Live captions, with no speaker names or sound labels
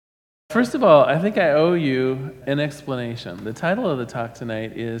First of all, I think I owe you an explanation. The title of the talk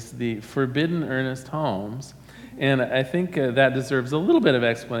tonight is The Forbidden Ernest Holmes, and I think that deserves a little bit of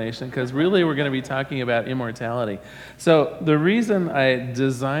explanation because really we're going to be talking about immortality. So the reason I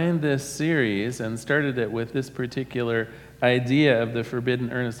designed this series and started it with this particular idea of The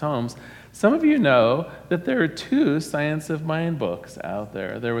Forbidden Ernest Holmes, some of you know that there are two Science of Mind books out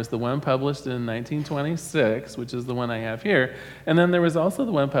there. There was the one published in 1926, which is the one I have here, and then there was also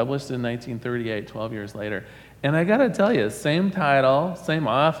the one published in 1938, 12 years later. And I gotta tell you, same title, same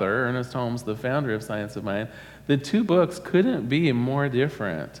author, Ernest Holmes, the founder of Science of Mind, the two books couldn't be more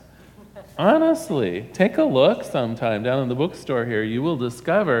different. Honestly, take a look sometime down in the bookstore here. You will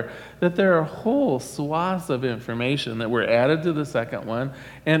discover that there are whole swaths of information that were added to the second one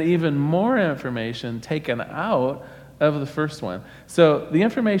and even more information taken out of the first one. So the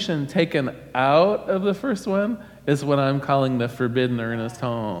information taken out of the first one is what I'm calling the Forbidden Ernest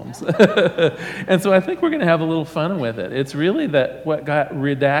Holmes. And so I think we're going to have a little fun with it. It's really that what got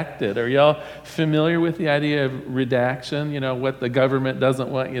redacted. Are y'all familiar with the idea of redaction? You know, what the government doesn't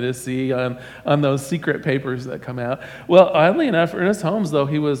want you to see on those secret papers that come out. Well, oddly enough, Ernest Holmes, though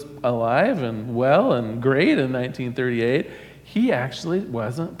he was alive and well and great in 1938, he actually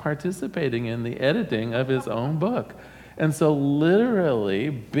wasn't participating in the editing of his own book. And so literally,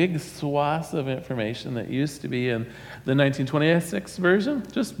 big swaths of information that used to be in the 1926 version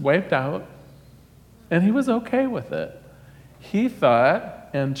just wiped out. And he was okay with it. He thought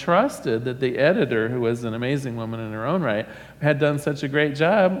and trusted that the editor, who was an amazing woman in her own right, had done such a great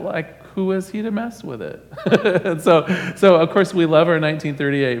job, like, who was he to mess with it? And so of course, we love our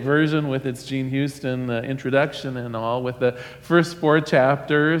 1938 version with its Gene Houston introduction and all, with the first 4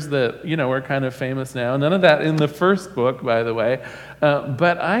 chapters that, you know, are kind of famous now. None of that in the first book, by the way.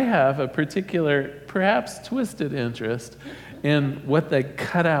 But I have a particular, perhaps twisted interest in what they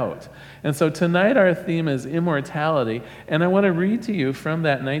cut out. And so tonight our theme is immortality, and I want to read to you from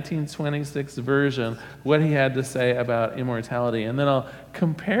that 1926 version what he had to say about immortality, and then I'll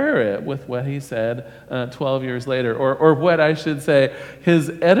compare it with what he said 12 years later, or what I should say his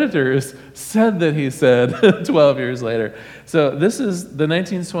editors said that he said 12 years later. So this is the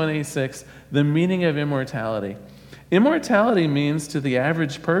 1926, The Meaning of Immortality. Immortality means to the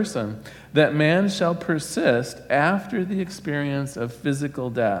average person that man shall persist after the experience of physical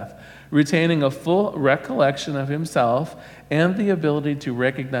death, retaining a full recollection of himself and the ability to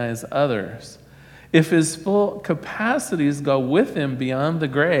recognize others. If his full capacities go with him beyond the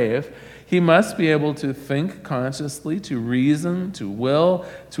grave, he must be able to think consciously, to reason, to will,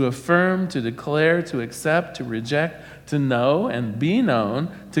 to affirm, to declare, to accept, to reject, to know and be known,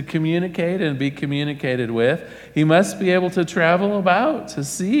 to communicate and be communicated with. He must be able to travel about, to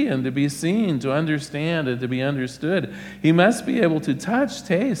see and to be seen, to understand and to be understood. He must be able to touch,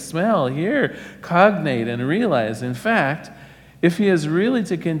 taste, smell, hear, cognate, and realize. In fact, if he is really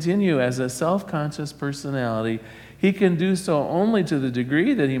to continue as a self-conscious personality, he can do so only to the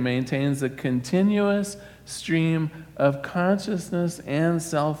degree that he maintains a continuous stream of consciousness and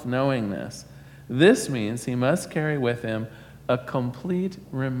self-knowingness. This means he must carry with him a complete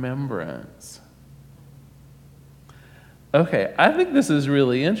remembrance. Okay, I think this is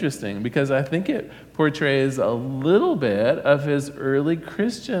really interesting because I think it portrays a little bit of his early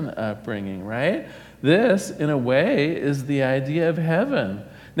Christian upbringing, right? This, in a way, is the idea of heaven.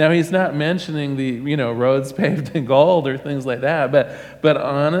 Now, he's not mentioning the, roads paved in gold or things like that, but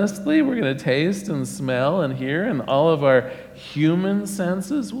honestly, we're going to taste and smell and hear, and all of our human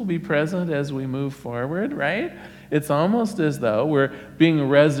senses will be present as we move forward, right? It's almost as though we're being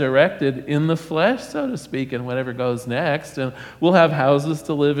resurrected in the flesh, so to speak, and whatever goes next. And we'll have houses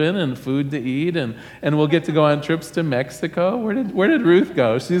to live in and food to eat, and we'll get to go on trips to Mexico. Where did Ruth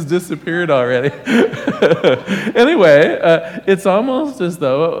go? She's disappeared already. Anyway, it's almost as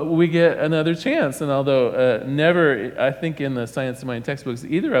though we get another chance. And although never, I think in the Science of Mind textbooks,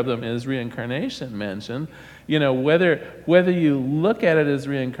 either of them is reincarnation mentioned, whether you look at it as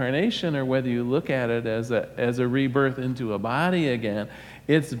reincarnation or whether you look at it as a rebirth into a body again,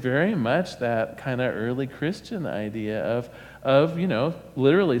 it's very much that kind of early Christian idea of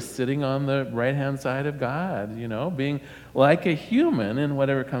literally sitting on the right-hand side of God, being like a human in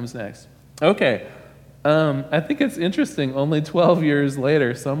whatever comes next. Okay, I think it's interesting, only 12 years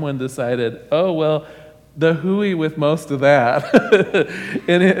later, someone decided, the hooey with most of that.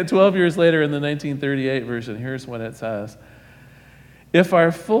 And 12 years later in the 1938 version, here's what it says. If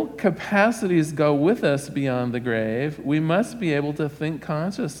our full capacities go with us beyond the grave, we must be able to think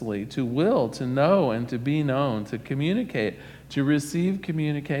consciously, to will, to know, and to be known, to communicate, to receive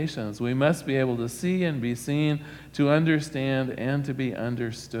communications. We must be able to see and be seen, to understand and to be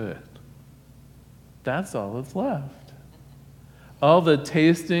understood. That's all that's left. All the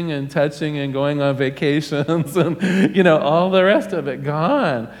tasting and touching and going on vacations and, all the rest of it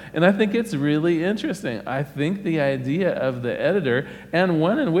gone. And I think it's really interesting. I think the idea of the editor, and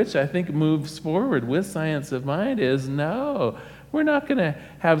one in which I think moves forward with Science of Mind, is no, we're not going to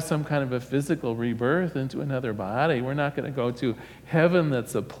have some kind of a physical rebirth into another body. We're not going to go to heaven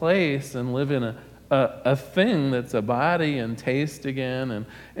that's a place and live in a thing that's a body and taste again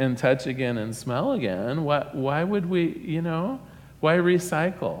and touch again and smell again. Why would we, why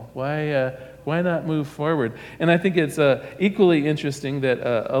recycle? Why not move forward? And I think it's equally interesting that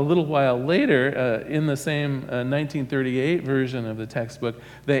a little while later, in the same 1938 version of the textbook,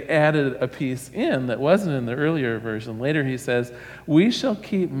 they added a piece in that wasn't in the earlier version. Later he says, "We shall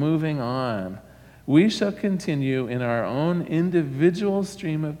keep moving on. We shall continue in our own individual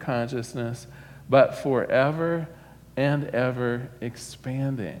stream of consciousness, but forever and ever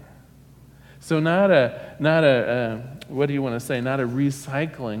expanding." So not a what do you want to say? Not a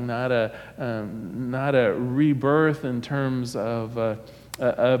recycling, not a rebirth in terms of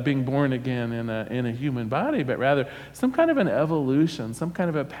being born again in a human body, but rather some kind of an evolution, some kind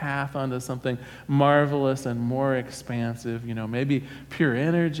of a path onto something marvelous and more expansive. Maybe pure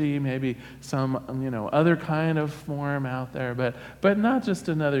energy, maybe some other kind of form out there, but not just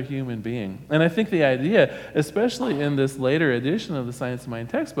another human being. And I think the idea, especially in this later edition of the Science of Mind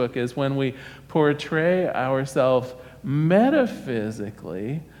textbook, is when we portray ourselves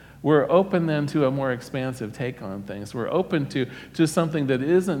metaphysically, we're open then to a more expansive take on things. We're open to something that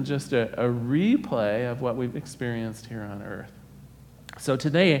isn't just a replay of what we've experienced here on earth. So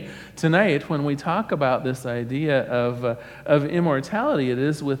tonight, when we talk about this idea of immortality, it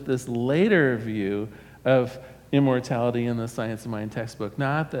is with this later view of immortality in the Science of Mind textbook.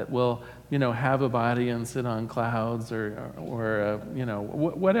 Not that we'll have a body and sit on clouds or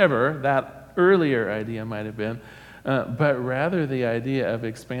whatever that earlier idea might have been. But rather the idea of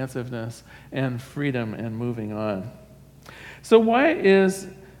expansiveness and freedom and moving on. So why is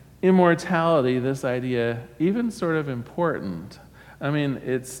immortality, this idea, even sort of important? I mean,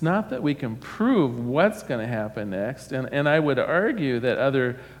 it's not that we can prove what's going to happen next, and I would argue that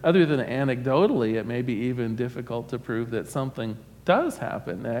other than anecdotally, it may be even difficult to prove that something does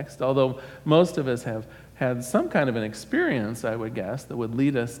happen next, although most of us have had some kind of an experience, I would guess, that would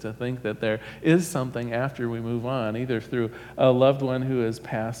lead us to think that there is something after we move on, either through a loved one who has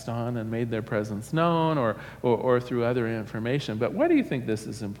passed on and made their presence known or through other information. But why do you think this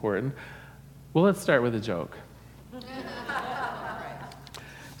is important? Well, let's start with a joke.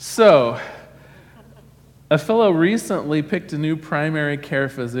 So, a fellow recently picked a new primary care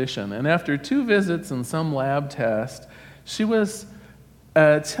physician, and after 2 visits and some lab test, she was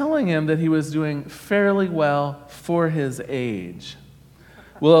telling him that he was doing fairly well for his age.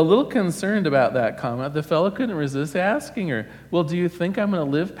 Well, a little concerned about that comment, the fellow couldn't resist asking her, "Well, do you think I'm going to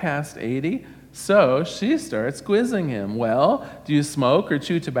live past 80? So she starts quizzing him. "Well, do you smoke or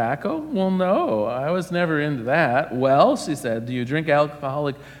chew tobacco?" "Well, no, I was never into that." "Well," she said, "do you drink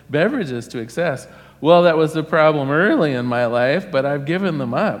alcoholic beverages to excess?" "Well, that was the problem early in my life, but I've given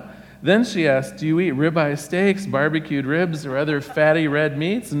them up." Then she asked, "Do you eat ribeye steaks, barbecued ribs, or other fatty red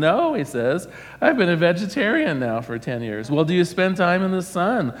meats?" "No," he says, "I've been a vegetarian now for 10 years. "Well, do you spend time in the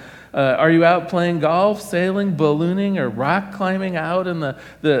sun? Are you out playing golf, sailing, ballooning, or rock climbing out in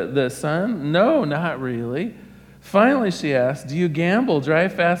the sun?" "No, not really." Finally, she asked, "Do you gamble,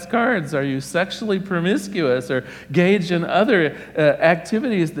 drive fast cars? Are you sexually promiscuous or engage in other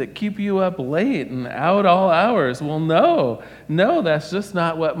activities that keep you up late and out all hours?" "Well, no, that's just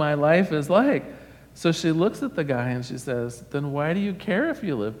not what my life is like." So she looks at the guy and she says, "Then why do you care if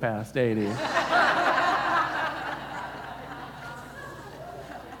you live past 80?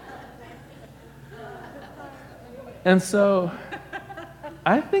 And so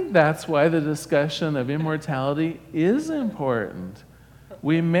I think that's why the discussion of immortality is important.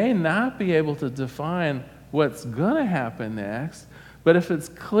 We may not be able to define what's going to happen next, but if it's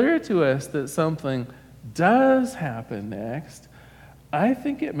clear to us that something does happen next, I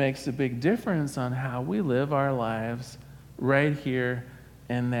think it makes a big difference on how we live our lives right here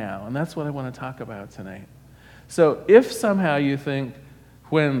and now. And that's what I want to talk about tonight. So if somehow you think,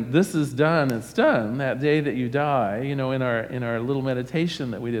 when this is done, it's done, that day that you die, in our little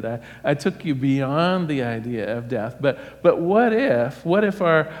meditation that we did, I took you beyond the idea of death. But what if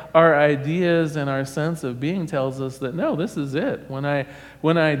our ideas and our sense of being tells us that, no, this is it. When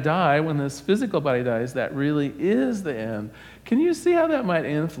I die, when this physical body dies, that really is the end. Can you see how that might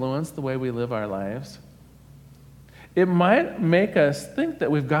influence the way we live our lives? It might make us think that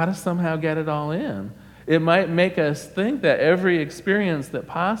we've got to somehow get it all in. It might make us think that every experience that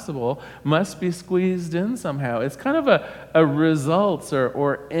possible must be squeezed in somehow. It's kind of a results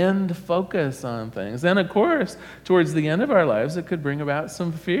or end focus on things. And of course, towards the end of our lives, it could bring about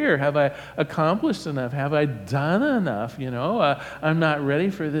some fear. Have I accomplished enough? Have I done enough? I'm not ready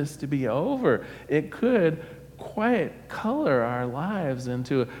for this to be over. It could quite color our lives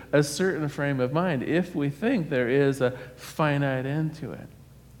into a certain frame of mind if we think there is a finite end to it.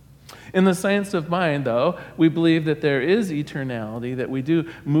 In the science of mind, though, we believe that there is eternality, that we do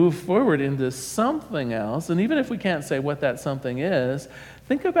move forward into something else. And even if we can't say what that something is,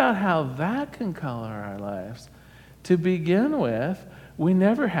 think about how that can color our lives. To begin with, we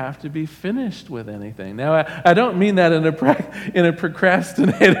never have to be finished with anything. Now, I don't mean that in a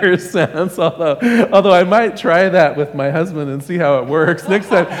procrastinator sense, although I might try that with my husband and see how it works. Next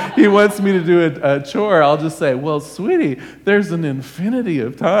time he wants me to do a chore, I'll just say, well, sweetie, there's an infinity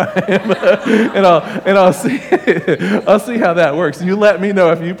of time. and I'll see how that works. You let me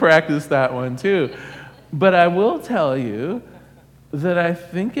know if you practice that one too. But I will tell you that I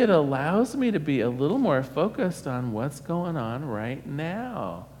think it allows me to be a little more focused on what's going on right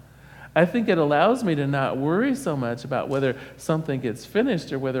now. I think it allows me to not worry so much about whether something gets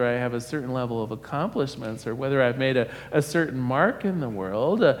finished or whether I have a certain level of accomplishments or whether I've made a certain mark in the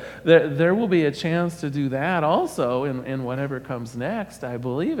world. There will be a chance to do that also in whatever comes next. I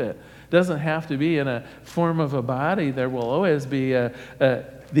believe it. Doesn't have to be in a form of a body. There will always be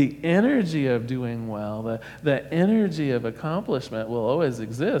the energy of doing well, the energy of accomplishment will always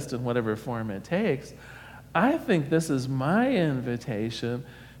exist in whatever form it takes. I think this is my invitation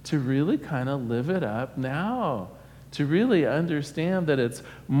to really kind of live it up now, to really understand that it's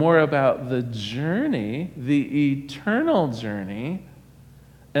more about the journey, the eternal journey,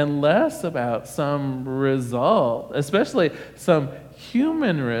 and less about some result, especially some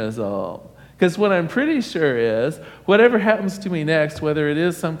human result. Because what I'm pretty sure is, whatever happens to me next, whether it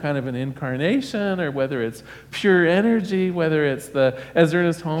is some kind of an incarnation or whether it's pure energy, whether it's as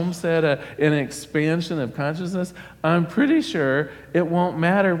Ernest Holmes said, an expansion of consciousness, I'm pretty sure it won't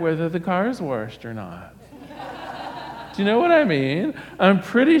matter whether the car's washed or not. Do you know what I mean? I'm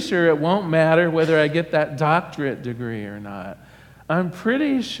pretty sure it won't matter whether I get that doctorate degree or not. I'm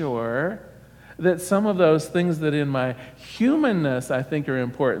pretty sure that some of those things that in my humanness I think are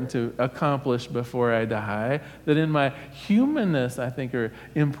important to accomplish before I die, that in my humanness I think are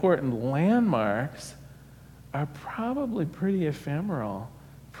important landmarks, are probably pretty ephemeral,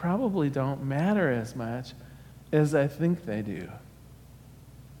 probably don't matter as much as I think they do.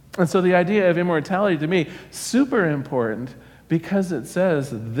 And so the idea of immortality to me, super important because it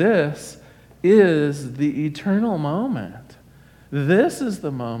says this is the eternal moment. This is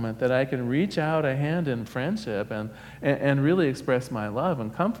the moment that I can reach out a hand in friendship and really express my love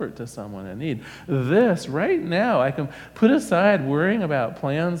and comfort to someone in need. This, right now, I can put aside worrying about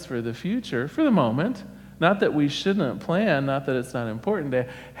plans for the future for the moment. Not that we shouldn't plan, not that it's not important to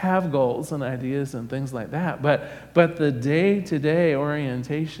have goals and ideas and things like that, but the day-to-day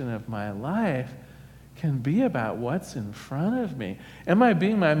orientation of my life can be about what's in front of me. Am I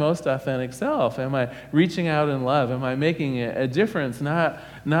being my most authentic self? Am I reaching out in love? Am I making a difference, not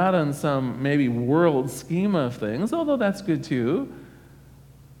on some maybe world scheme of things, although that's good too,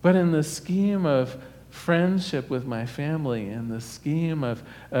 but in the scheme of friendship with my family, in the scheme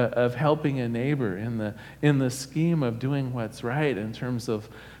of helping a neighbor, in the scheme of doing what's right in terms of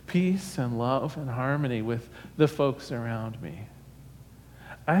peace and love and harmony with the folks around me.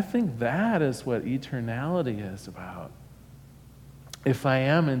 I think that is what eternality is about. If I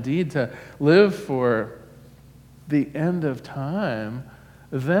am indeed to live for the end of time,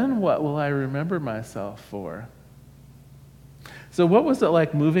 then what will I remember myself for? So what was it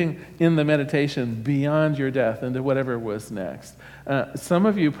like moving in the meditation beyond your death into whatever was next? Some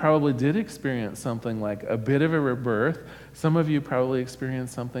of you probably did experience something like a bit of a rebirth. Some of you probably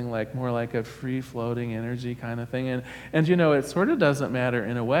experienced something like more like a free-floating energy kind of thing. And you know, it sort of doesn't matter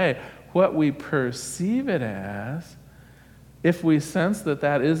in a way what we perceive it as. If we sense that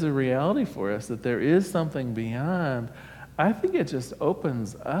that is a reality for us, that there is something beyond, I think it just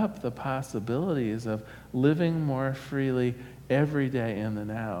opens up the possibilities of living more freely every day in the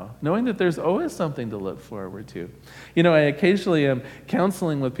now, knowing that there's always something to look forward to. You know, I occasionally am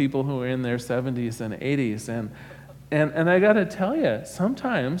counseling with people who are in their 70s and 80s, and I got to tell you,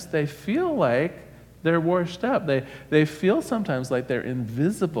 sometimes they feel like they're washed up. They feel sometimes like they're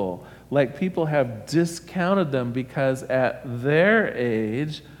invisible, like people have discounted them because at their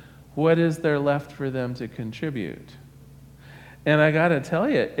age, what is there left for them to contribute? And I got to tell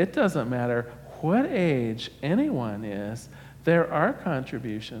you, it doesn't matter what age anyone is, there are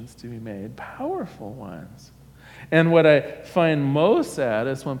contributions to be made, powerful ones. And what I find most sad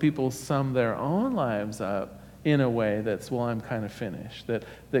is when people sum their own lives up in a way that's, well, I'm kind of finished,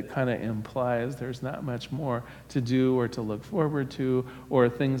 that kind of implies there's not much more to do or to look forward to, or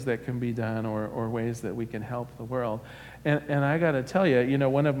things that can be done, or ways that we can help the world. And I got to tell you,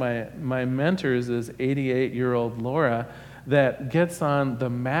 one of my mentors is 88-year-old Laura that gets on the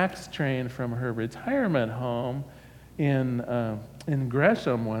MAX train from her retirement home in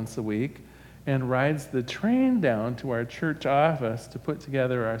Gresham once a week and rides the train down to our church office to put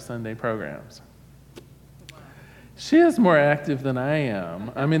together our Sunday programs. She is more active than I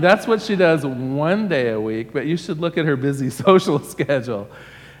am. I mean, that's what she does one day a week, but you should look at her busy social schedule.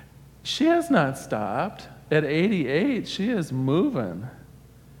 She has not stopped. At 88, she is moving.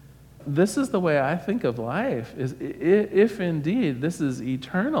 This is the way I think of life, is if indeed this is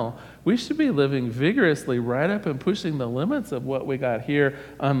eternal, we should be living vigorously right up and pushing the limits of what we got here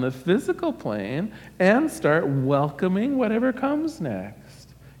on the physical plane and start welcoming whatever comes next.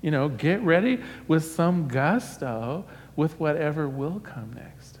 Get ready with some gusto with whatever will come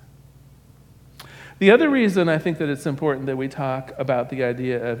next. The other reason I think that it's important that we talk about the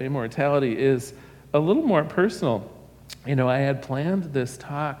idea of immortality is a little more personal. I had planned this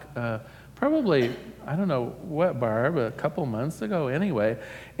talk probably, I don't know what, Barb, a couple months ago anyway,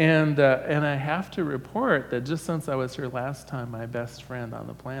 and I have to report that just since I was here last time, my best friend on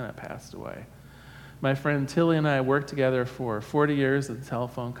the planet passed away. My friend Tilly and I worked together for 40 years at the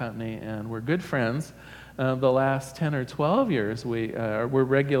telephone company, and we're good friends. The last 10 or 12 years, we're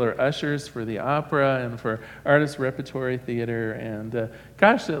regular ushers for the opera and for Artist Repertory Theater, and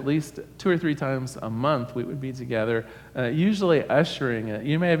at least 2 or 3 times a month we would be together, usually ushering it.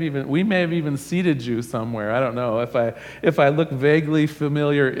 We may have even seated you somewhere. I don't know if I look vaguely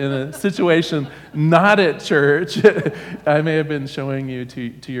familiar in a situation not at church. I may have been showing you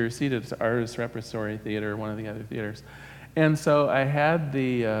to your seat at Artist Repertory Theater, one of the other theaters, and so I had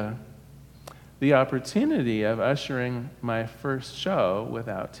the opportunity of ushering my first show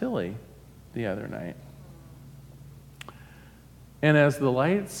without Tilly the other night. And as the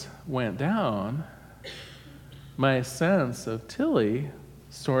lights went down, my sense of Tilly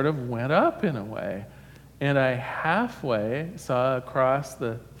sort of went up in a way. And I halfway saw across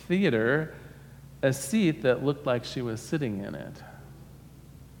the theater a seat that looked like she was sitting in it.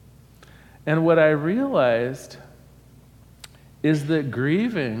 And what I realized is that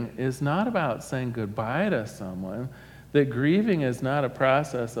grieving is not about saying goodbye to someone, that grieving is not a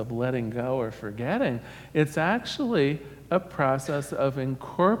process of letting go or forgetting. It's actually a process of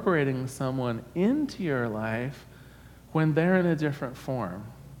incorporating someone into your life when they're in a different form.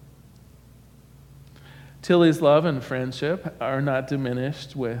 Tilly's love and friendship are not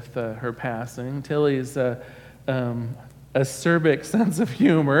diminished with her passing. Tilly's acerbic sense of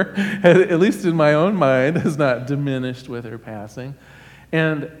humor, at least in my own mind, has not diminished with her passing.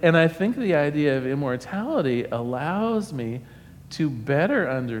 And I think the idea of immortality allows me to better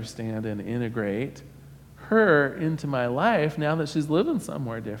understand and integrate her into my life now that she's living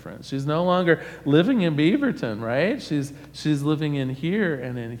somewhere different. She's no longer living in Beaverton, right? She's living in here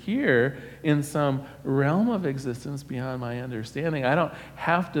and in here in some realm of existence beyond my understanding. I don't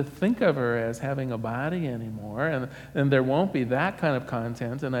have to think of her as having a body anymore, and there won't be that kind of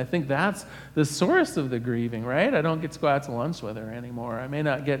content. And I think that's the source of the grieving, right? I don't get to go out to lunch with her anymore. I may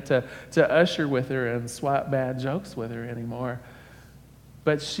not get to usher with her and swap bad jokes with her anymore.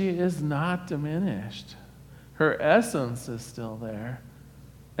 But she is not diminished. Her essence is still there.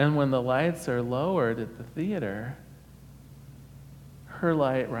 And when the lights are lowered at the theater, her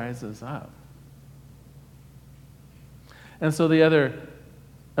light rises up. And so the other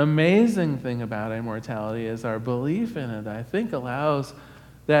amazing thing about immortality is our belief in it, I think, allows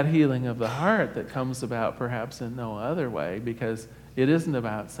that healing of the heart that comes about perhaps in no other way, because it isn't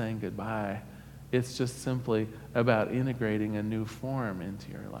about saying goodbye. It's just simply about integrating a new form into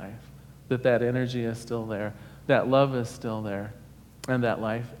your life. That energy is still there, that love is still there, and that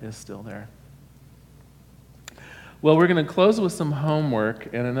life is still there. Well, we're going to close with some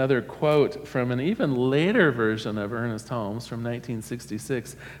homework and another quote from an even later version of Ernest Holmes from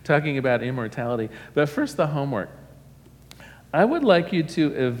 1966, talking about immortality. But first, the homework. I would like you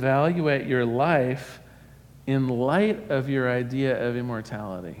to evaluate your life in light of your idea of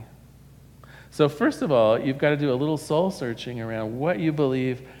immortality. So first of all, you've got to do a little soul searching around what you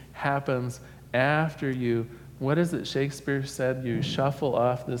believe happens after you, what is it Shakespeare said, you shuffle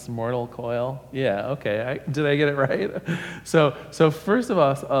off this mortal coil? Yeah, okay, did I get it right? So first of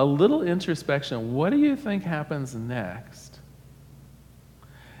all, a little introspection. What do you think happens next?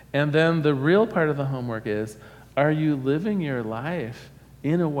 And then the real part of the homework is, Are you living your life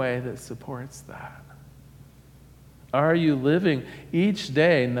in a way that supports that? Are you living each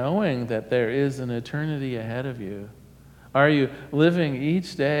day knowing that there is an eternity ahead of you? Are you living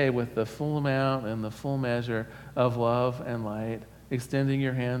each day with the full amount and the full measure of love and light, extending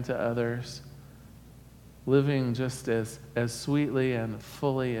your hand to others, living just as sweetly and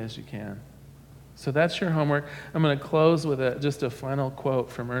fully as you can? So that's your homework. I'm going to close with just a final quote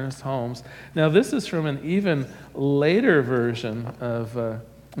from Ernest Holmes. Now, this is from an even later version of,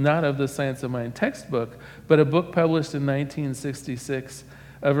 not of the Science of Mind textbook, but a book published in 1966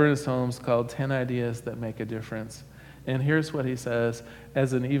 of Ernest Holmes called 10 Ideas That Make a Difference. And here's what he says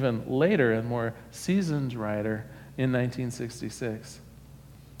as an even later and more seasoned writer in 1966.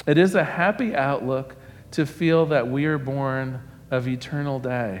 It is a happy outlook to feel that we are born of eternal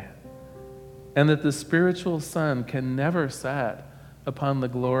day, and that the spiritual sun can never set upon the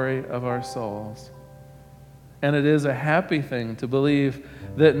glory of our souls. And it is a happy thing to believe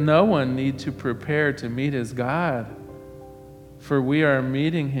that no one need to prepare to meet his God, for we are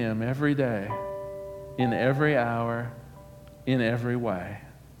meeting him every day, in every hour, in every way.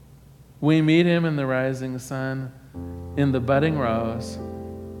 We meet him in the rising sun, in the budding rose,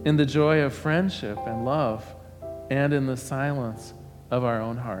 in the joy of friendship and love, and in the silence of our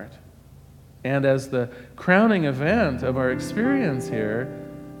own heart. And as the crowning event of our experience here,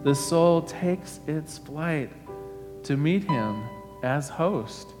 the soul takes its flight to meet him as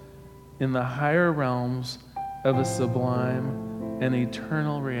host in the higher realms of a sublime and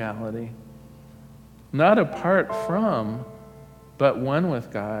eternal reality, not apart from, but one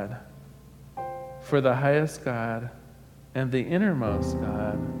with God. For the highest God and the innermost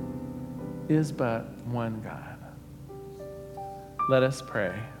God is but one God. Let us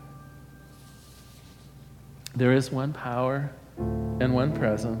pray. There is one power and one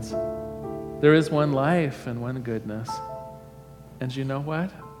presence. There is one life and one goodness. And you know what?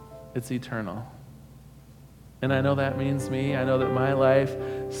 It's eternal. And I know that means me. I know that my life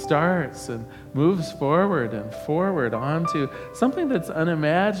starts and moves forward and forward onto something that's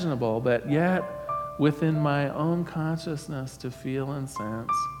unimaginable, but yet within my own consciousness to feel and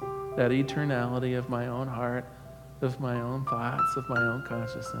sense that eternality of my own heart, of my own thoughts, of my own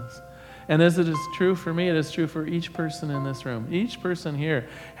consciousness. And as it is true for me, it is true for each person in this room. Each person here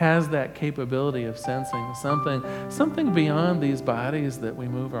has that capability of sensing something beyond these bodies that we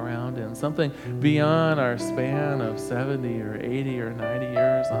move around in, something beyond our span of 70 or 80 or 90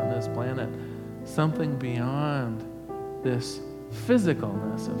 years on this planet, something beyond this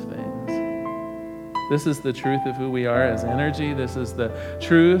physicalness of things. This is the truth of who we are as energy. This is the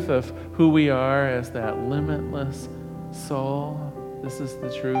truth of who we are as that limitless soul. This is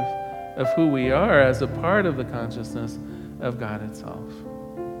the truth of who we are as a part of the consciousness of God itself.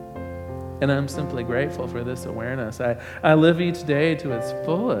 And I'm simply grateful for this awareness. I live each day to its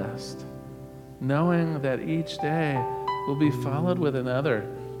fullest, knowing that each day will be followed with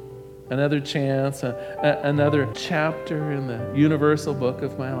another chance, another chapter in the universal book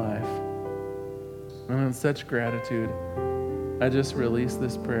of my life. And in such gratitude, I just release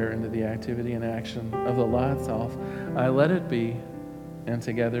this prayer into the activity and action of the law itself. I let it be. And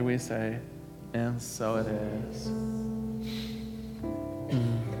together we say, and so it is.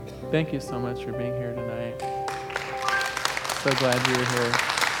 Thank you so much for being here tonight. So glad you were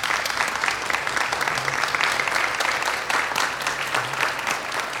here.